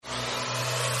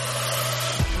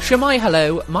Shemai,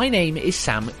 hello, my name is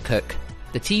Sam Cook,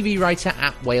 the TV writer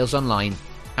at Wales Online,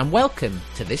 and welcome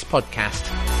to this podcast.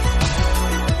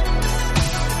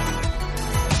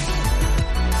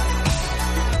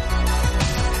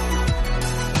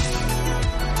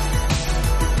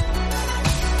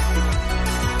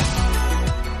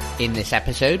 In this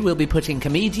episode, we'll be putting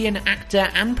comedian, actor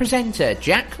and presenter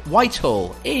Jack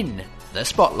Whitehall in the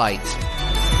spotlight.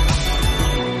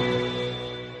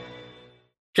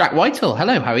 Jack Whitehall,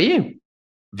 hello, how are you?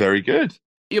 Very good.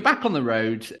 You're back on the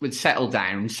road with Settle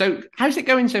Down, so how's it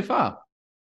going so far?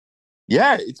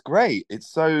 Yeah, it's great.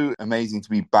 It's so amazing to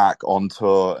be back on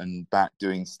tour and back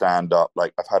doing stand-up.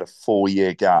 Like, I've had a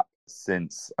 4-year gap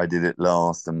since I did it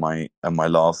last and my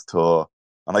last tour.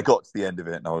 And I got to the end of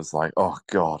it and I was like, oh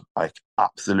God, I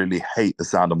absolutely hate the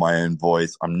sound of my own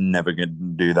voice. I'm never going to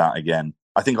do that again.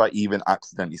 I think I even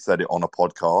accidentally said it on a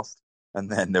podcast. And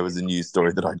then there was a news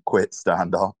story that I'd quit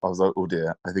stand-up. I was like, oh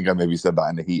dear, I think I maybe said that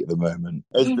in the heat of the moment.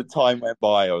 As the time went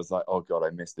by, I was like, oh God, I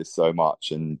miss this so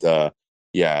much. And I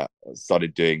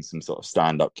started doing some sort of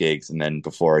stand-up gigs. And then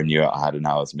before I knew it, I had an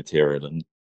hour's material. And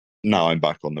now I'm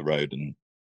back on the road and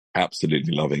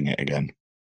absolutely loving it again.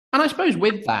 And I suppose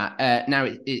with that, now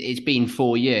it's been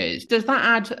 4 years, does that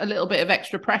add a little bit of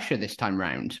extra pressure this time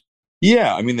round?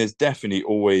 Yeah, I mean, there's definitely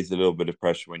always a little bit of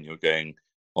pressure when you're going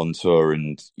on tour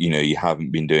and, you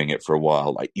haven't been doing it for a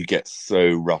while. Like, you get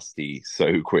so rusty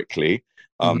so quickly.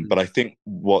 But I think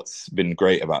what's been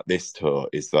great about this tour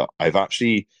is that I've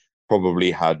actually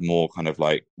probably had more kind of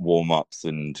like warm-ups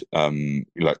and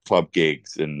like club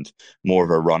gigs and more of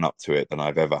a run up to it than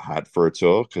I've ever had for a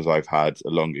tour, because I've had a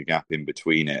longer gap in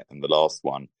between it and the last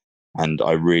one. And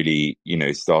I really,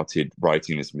 started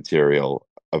writing this material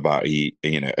about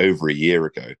over a year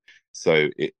ago. So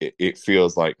it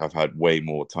feels like I've had way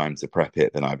more time to prep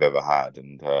it than I've ever had.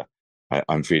 And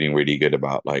I'm feeling really good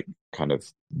about like kind of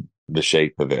the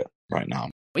shape of it right now.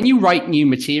 When you write new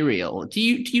material, do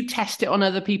you test it on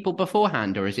other people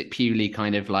beforehand, or is it purely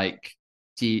kind of like,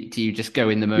 do you just go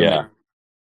in the moment?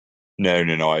 Yeah.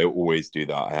 No. I always do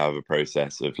that. I have a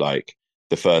process of like,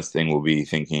 the first thing will be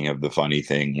thinking of the funny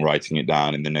thing, writing it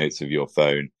down in the notes of your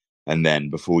phone. And then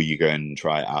before you go and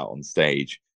try it out on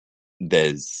stage,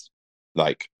 there's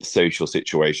like social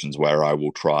situations where I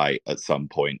will try at some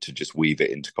point to just weave it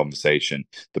into conversation.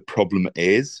 The problem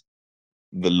is,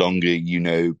 the longer you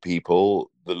know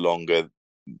people, the longer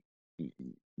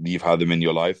you've had them in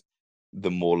your life,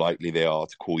 the more likely they are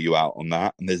to call you out on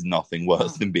that. And there's nothing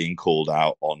worse than being called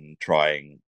out on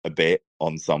trying a bit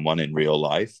on someone in real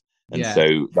life. And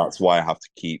so that's why I have to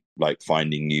keep like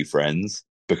finding new friends,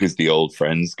 because the old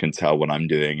friends can tell when I'm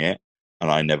doing it. And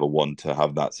I never want to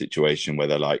have that situation where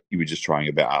they're like, you were just trying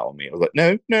a bit out on me. I was like,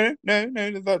 no,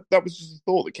 that was just a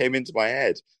thought that came into my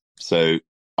head. So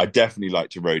I definitely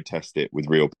like to road test it with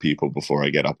real people before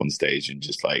I get up on stage and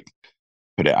just like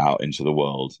put it out into the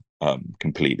world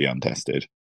completely untested.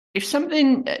 If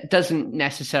something doesn't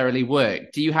necessarily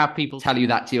work, do you have people tell you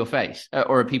that to your face,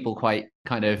 or are people quite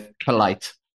kind of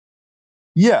polite?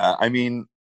 Yeah, I mean,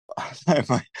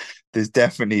 there's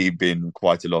definitely been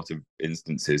quite a lot of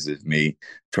instances of me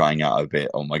trying out a bit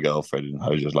on my girlfriend and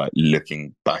her just like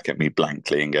looking back at me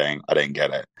blankly and going, I don't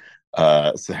get it.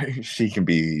 So she can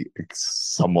be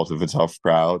somewhat of a tough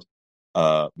crowd.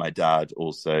 My dad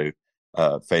also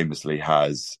famously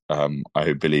has,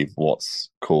 I believe, what's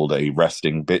called a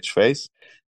resting bitch face.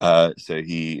 So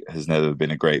he has never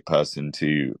been a great person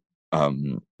to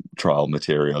trial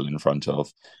material in front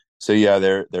of. So yeah,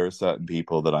 there are certain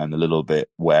people that I'm a little bit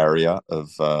warier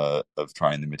of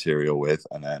trying the material with,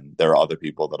 and then there are other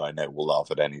people that I know will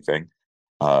laugh at anything,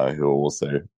 who are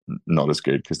also not as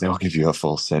good because they'll give you a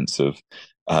false sense of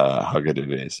how good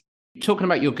it is. Talking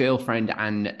about your girlfriend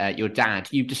and your dad,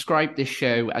 you've described this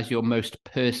show as your most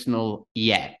personal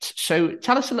yet. So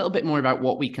tell us a little bit more about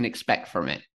what we can expect from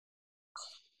it.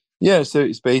 Yeah, so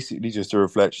it's basically just a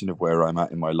reflection of where I'm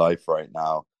at in my life right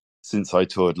now. Since I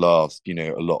toured last,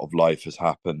 a lot of life has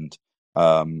happened.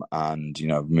 And,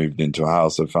 I've moved into a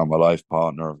house, I've found my life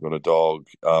partner, I've got a dog.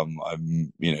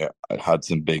 I've had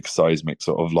some big seismic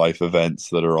sort of life events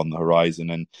that are on the horizon.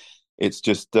 And it's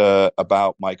just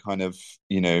about my kind of,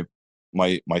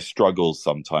 my struggles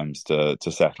sometimes to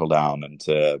settle down and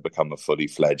to become a fully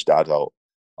fledged adult.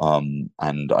 And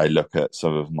I look at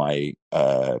some of my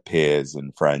peers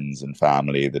and friends and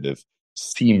family that have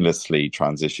seamlessly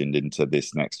transitioned into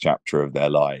this next chapter of their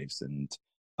lives, and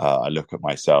I look at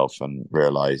myself and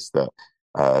realize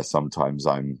that sometimes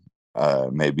I'm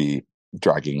maybe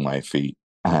dragging my feet,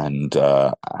 and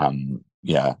I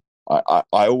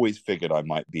always figured I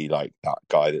might be like that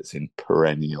guy that's in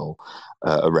perennial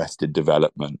arrested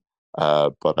development,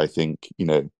 But I think,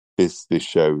 this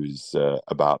show is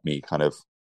about me kind of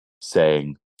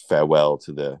saying farewell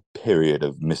to the period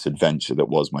of misadventure that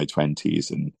was my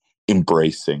 20s and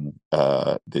embracing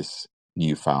this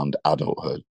newfound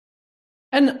adulthood.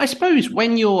 And I suppose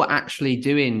when you're actually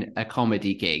doing a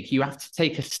comedy gig, you have to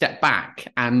take a step back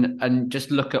and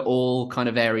just look at all kind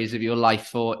of areas of your life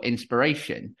for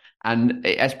inspiration. And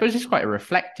I suppose it's quite a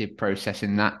reflective process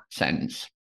in that sense.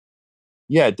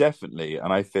 Yeah, definitely.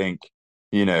 And I think,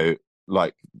 you know,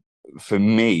 like for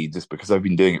me, just because I've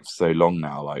been doing it for so long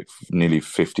now, like nearly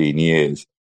 15 years,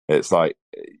 it's like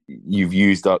you've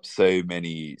used up so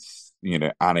many,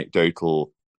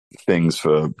 anecdotal things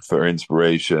for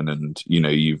inspiration, and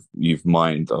you've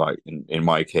mined, like in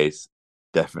my case,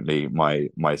 definitely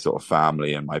my sort of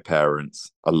family and my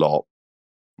parents a lot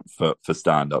for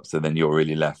stand up. So then you're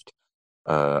really left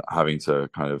having to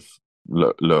kind of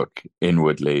look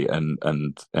inwardly and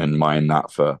mine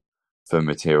that for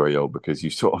material, because you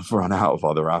sort of run out of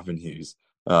other avenues.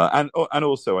 And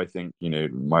also I think,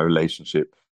 my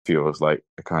relationship feels like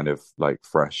a kind of like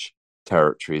fresh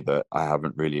territory that I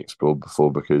haven't really explored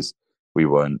before, because we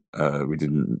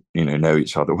didn't know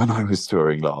each other when I was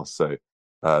touring last. So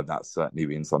that's certainly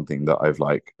been something that I've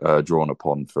like drawn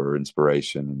upon for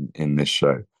inspiration in this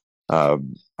show.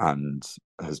 And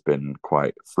has been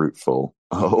quite fruitful,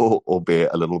 albeit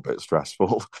a little bit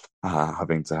stressful,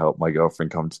 having to help my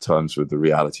girlfriend come to terms with the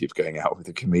reality of going out with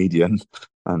a comedian,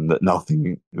 and that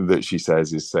nothing that she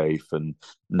says is safe and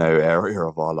no area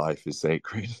of our life is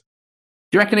sacred.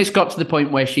 Do you reckon it's got to the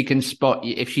point where she can spot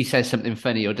you if she says something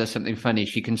funny or does something funny,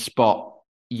 she can spot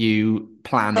you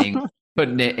planning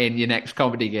putting it in your next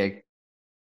comedy gig?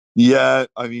 Yeah,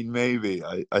 I mean, maybe.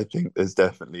 I think there's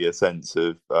definitely a sense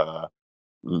of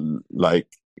like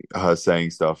her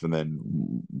saying stuff, and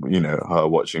then her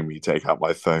watching me take out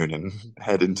my phone and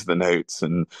head into the notes,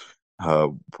 and her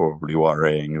probably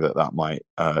worrying that that might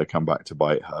come back to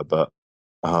bite her. But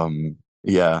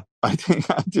yeah, I think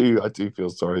I do feel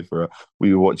sorry for her.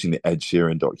 We were watching the Ed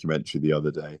Sheeran documentary the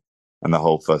other day, and the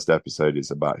whole first episode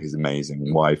is about his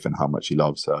amazing wife and how much he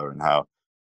loves her and how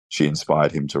she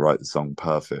inspired him to write the song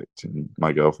Perfect. And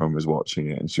my girlfriend was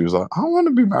watching it and she was like, I want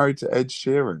to be married to Ed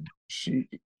Sheeran.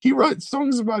 He writes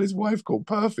songs about his wife called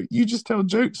Perfect. You just tell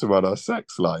jokes about our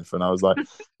sex life. And I was like,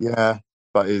 yeah,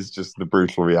 that is just the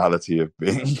brutal reality of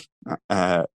being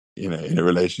in a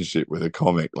relationship with a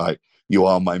comic. Like, you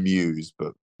are my muse,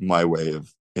 but my way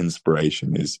of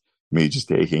inspiration is me just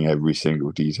taking every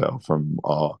single detail from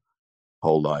our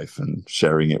whole life and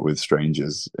sharing it with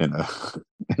strangers in a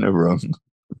in a room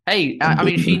Hey, and I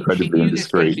being mean, she incredibly knew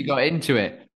this when indiscreet. she got into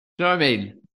it. Do you know what I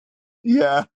mean?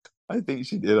 Yeah, I think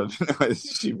she did. I don't know if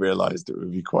she realised it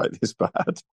would be quite this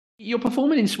bad. You're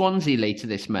performing in Swansea later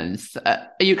this month. Are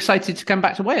you excited to come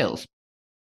back to Wales?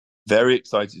 Very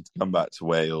excited to come back to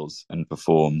Wales and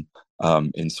perform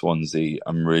in Swansea.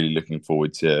 I'm really looking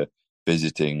forward to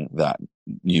visiting that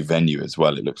new venue as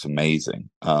well. It looks amazing.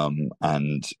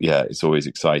 And yeah, it's always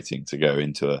exciting to go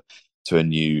into a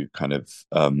new kind of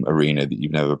arena that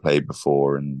you've never played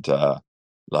before, and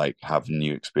like have a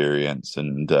new experience.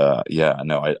 And yeah,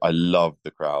 no, I love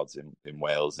the crowds in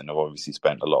Wales, and I've obviously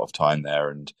spent a lot of time there,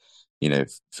 and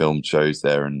filmed shows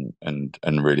there, and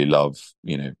really love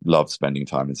spending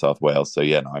time in South Wales. So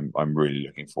yeah, no, I'm really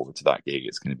looking forward to that gig.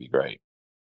 It's going to be great.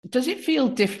 Does it feel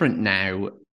different now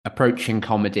approaching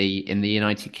comedy in the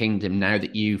United Kingdom now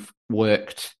that you've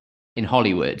worked in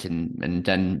Hollywood and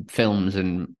done films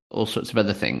and all sorts of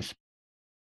other things?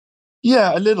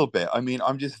 Yeah, a little bit. I mean,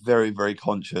 I'm just very, very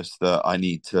conscious that I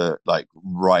need to, like,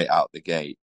 right out the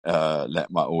gate, let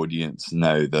my audience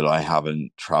know that I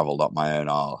haven't traveled up my own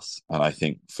arse. And I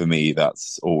think for me,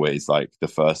 that's always like the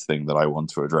first thing that I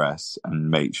want to address, and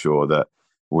make sure that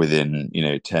within,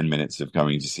 10 minutes of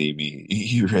coming to see me,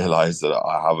 you realize that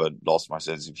I haven't lost my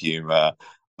sense of humor.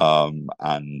 And,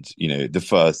 the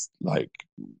first like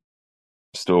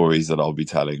stories that I'll be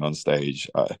telling on stage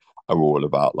are all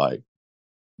about like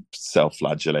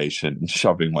self-flagellation,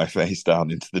 shoving my face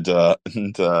down into the dirt.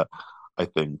 And I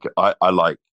think I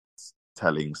like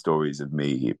telling stories of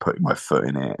me putting my foot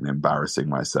in it and embarrassing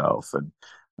myself,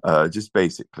 and just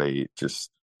basically just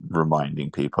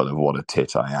reminding people of what a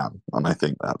tit I am. And I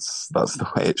think that's the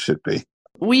way it should be.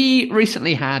 We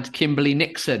recently had Kimberly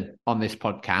Nixon on this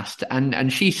podcast,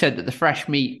 and she said that the Fresh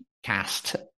Meat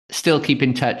cast still keep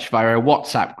in touch via a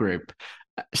WhatsApp group.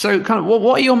 So, kind of,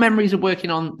 what are your memories of working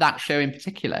on that show in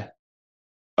particular?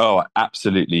 Oh,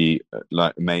 absolutely,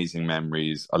 like amazing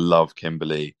memories. I love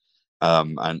Kimberly,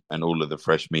 and all of the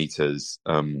fresh meters.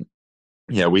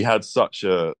 Yeah, we had such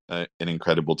an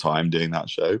incredible time doing that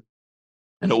show.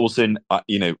 And also, I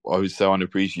was so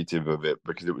unappreciative of it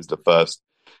because it was the first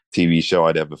TV show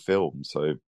I'd ever filmed.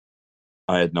 So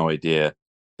I had no idea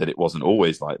that it wasn't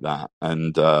always like that.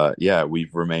 And yeah,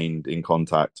 we've remained in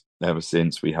contact ever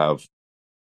since. We have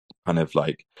kind of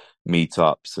like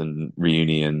meetups and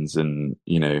reunions, and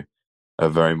are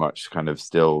very much kind of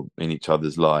still in each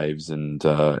other's lives. And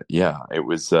yeah, it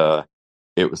was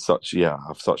such, yeah, I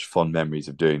have such fond memories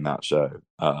of doing that show.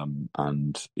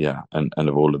 And yeah, and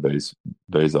of all of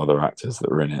those other actors that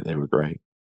were in it, they were great.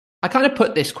 I kind of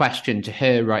put this question to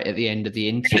her right at the end of the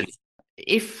interview.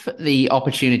 If the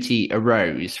opportunity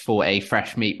arose for a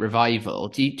Fresh Meat revival,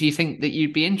 do you think that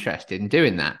you'd be interested in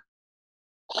doing that?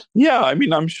 Yeah, I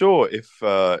mean, I'm sure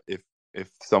if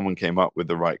someone came up with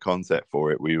the right concept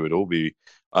for it, we would all be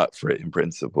up for it in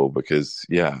principle, because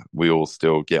yeah, we all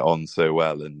still get on so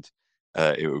well, and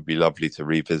it would be lovely to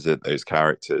revisit those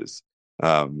characters.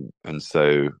 And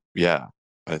so yeah,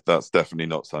 that's definitely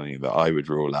not something that I would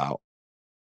rule out.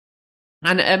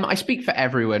 And I speak for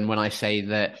everyone when I say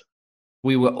that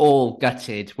we were all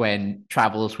gutted when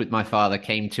Travels with My Father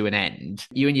came to an end.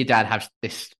 You and your dad have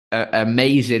this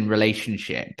amazing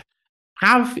relationship.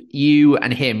 Have you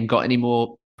and him got any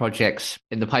more projects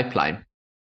in the pipeline?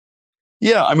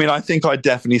 Yeah, I mean, I think I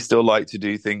definitely still like to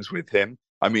do things with him.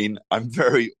 I mean, I'm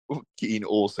very keen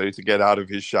also to get out of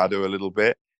his shadow a little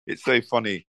bit. It's so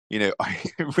funny, I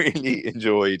really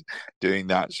enjoyed doing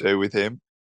that show with him.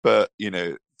 But,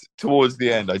 towards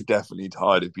the end, I definitely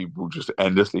tired of people just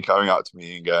endlessly coming up to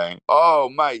me and going, "Oh,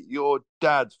 mate, your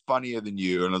dad's funnier than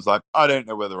you." And I was like, I don't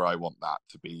know whether I want that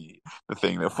to be the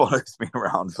thing that follows me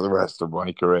around for the rest of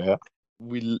my career.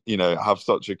 We have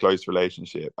such a close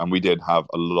relationship, and we did have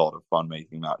a lot of fun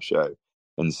making that show.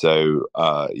 And so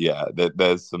yeah,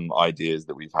 there's some ideas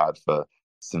that we've had for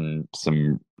some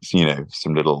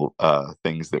little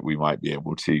things that we might be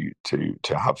able to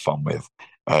have fun with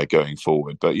going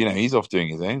forward. But he's off doing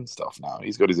his own stuff now.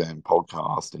 He's got his own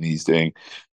podcast, and he's doing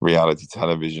reality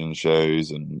television shows,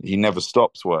 and he never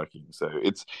stops working. So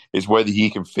it's whether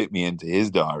he can fit me into his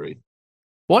diary.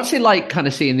 What's it like kind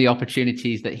of seeing the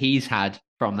opportunities that he's had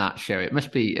from that show?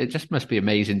 It just must be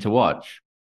amazing to watch.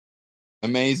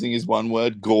 Amazing is one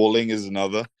word, galling is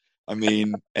another. I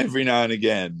mean, every now and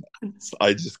again,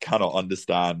 I just cannot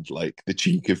understand like the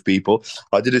cheek of people.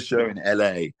 I did a show in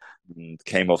LA and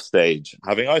came off stage,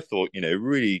 having, I thought,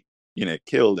 really,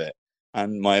 killed it.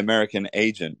 And my American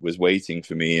agent was waiting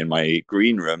for me in my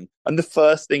green room. And the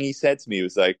first thing he said to me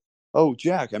was like, "Oh,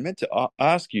 Jack, I meant to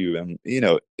ask you,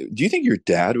 do you think your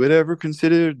dad would ever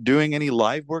consider doing any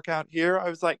live work out here?" I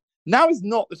was like, now is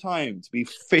not the time to be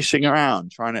fishing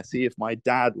around trying to see if my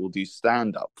dad will do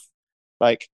stand up.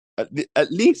 Like,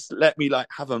 at least let me like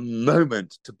have a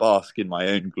moment to bask in my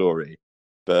own glory.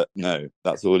 But no,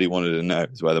 that's all he wanted to know,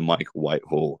 is whether Michael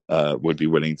Whitehall would be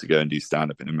willing to go and do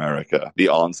stand up in America. The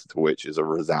answer to which is a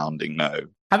resounding no.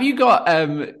 Have you got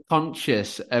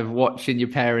conscious of watching your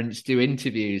parents do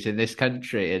interviews in this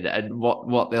country and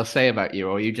what they'll say about you,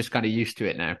 or are you just kind of used to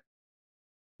it now?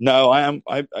 No, I am.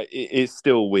 It's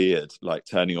still weird, like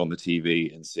turning on the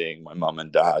TV and seeing my mum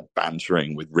and dad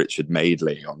bantering with Richard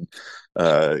Madeley on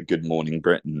Good Morning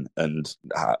Britain, and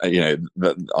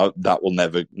that will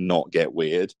never not get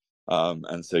weird.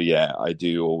 And so yeah, I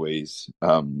do always.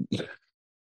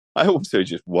 I also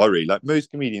just worry, like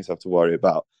most comedians have to worry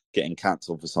about getting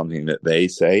cancelled for something that they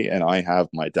say, and I have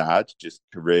my dad just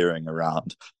careering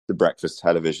around the breakfast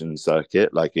television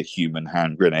circuit like a human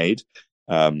hand grenade.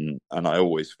 And I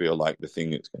always feel like the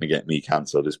thing that's going to get me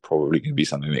cancelled is probably going to be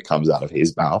something that comes out of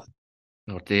his mouth.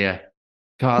 Oh dear.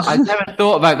 God, I've never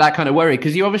thought about that kind of worry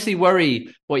because you obviously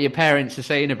worry what your parents are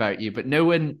saying about you, but I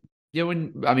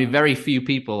mean, very few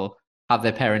people have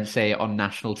their parents say it on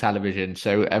national television.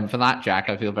 So, for that, Jack,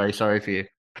 I feel very sorry for you.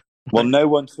 Well, no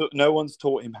one's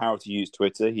taught him how to use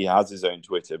Twitter. He has his own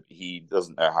Twitter, but he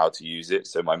doesn't know how to use it.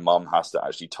 So my mum has to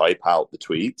actually type out the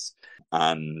tweets,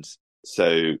 and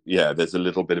so yeah, there's a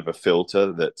little bit of a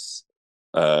filter that's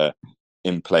uh,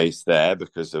 in place there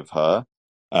because of her.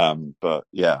 But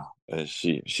yeah,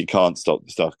 she can't stop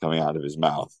the stuff coming out of his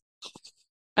mouth.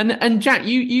 And Jack,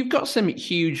 you've got some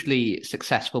hugely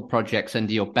successful projects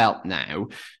under your belt now.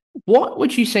 What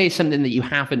would you say is something that you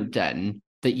haven't done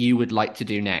that you would like to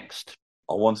do next?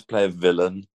 I want to play a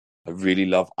villain. I really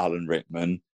love Alan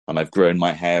Rickman, and I've grown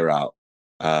my hair out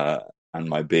uh, and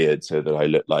my beard so that I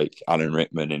look like Alan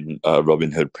Rickman in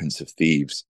Robin Hood, Prince of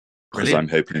Thieves. Because I'm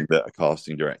Brilliant. hoping that a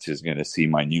casting director is going to see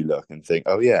my new look and think,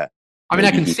 "Oh yeah, I mean,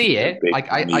 I maybe can he could see be a it. big I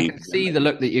funny can see the villain."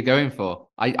 look that you're going for.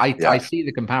 I Yeah, see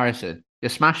the comparison. You're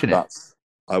smashing it. that's.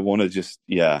 I want to just,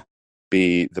 yeah,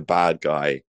 be the bad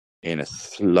guy in a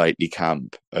slightly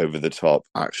camp, over the top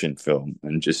action film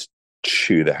and just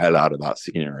chew the hell out of that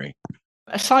scenery.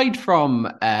 Aside from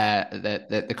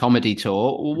the comedy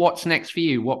tour, what's next for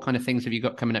you? What kind of things have you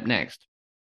got coming up next?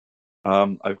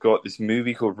 I've got this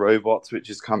movie called Robots, which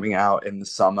is coming out in the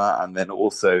summer, and then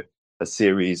also a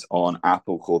series on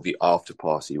Apple called The After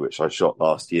Party, which I shot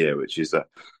last year, which is a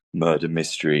murder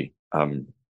mystery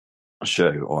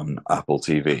show on Apple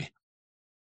TV.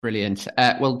 Brilliant.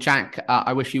 Well, Jack,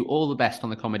 I wish you all the best on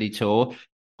the comedy tour.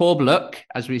 Pob luck,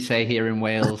 as we say here in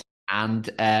Wales. And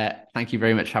thank you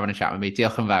very much for having a chat with me.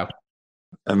 Diolch yn fawr.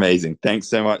 Amazing. Thanks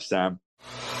so much, Sam.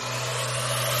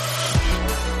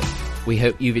 We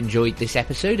hope you've enjoyed this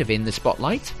episode of In the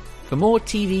Spotlight. For more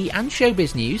TV and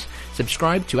showbiz news,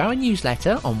 subscribe to our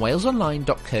newsletter on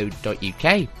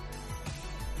walesonline.co.uk.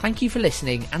 Thank you for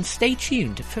listening and stay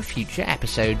tuned for future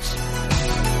episodes.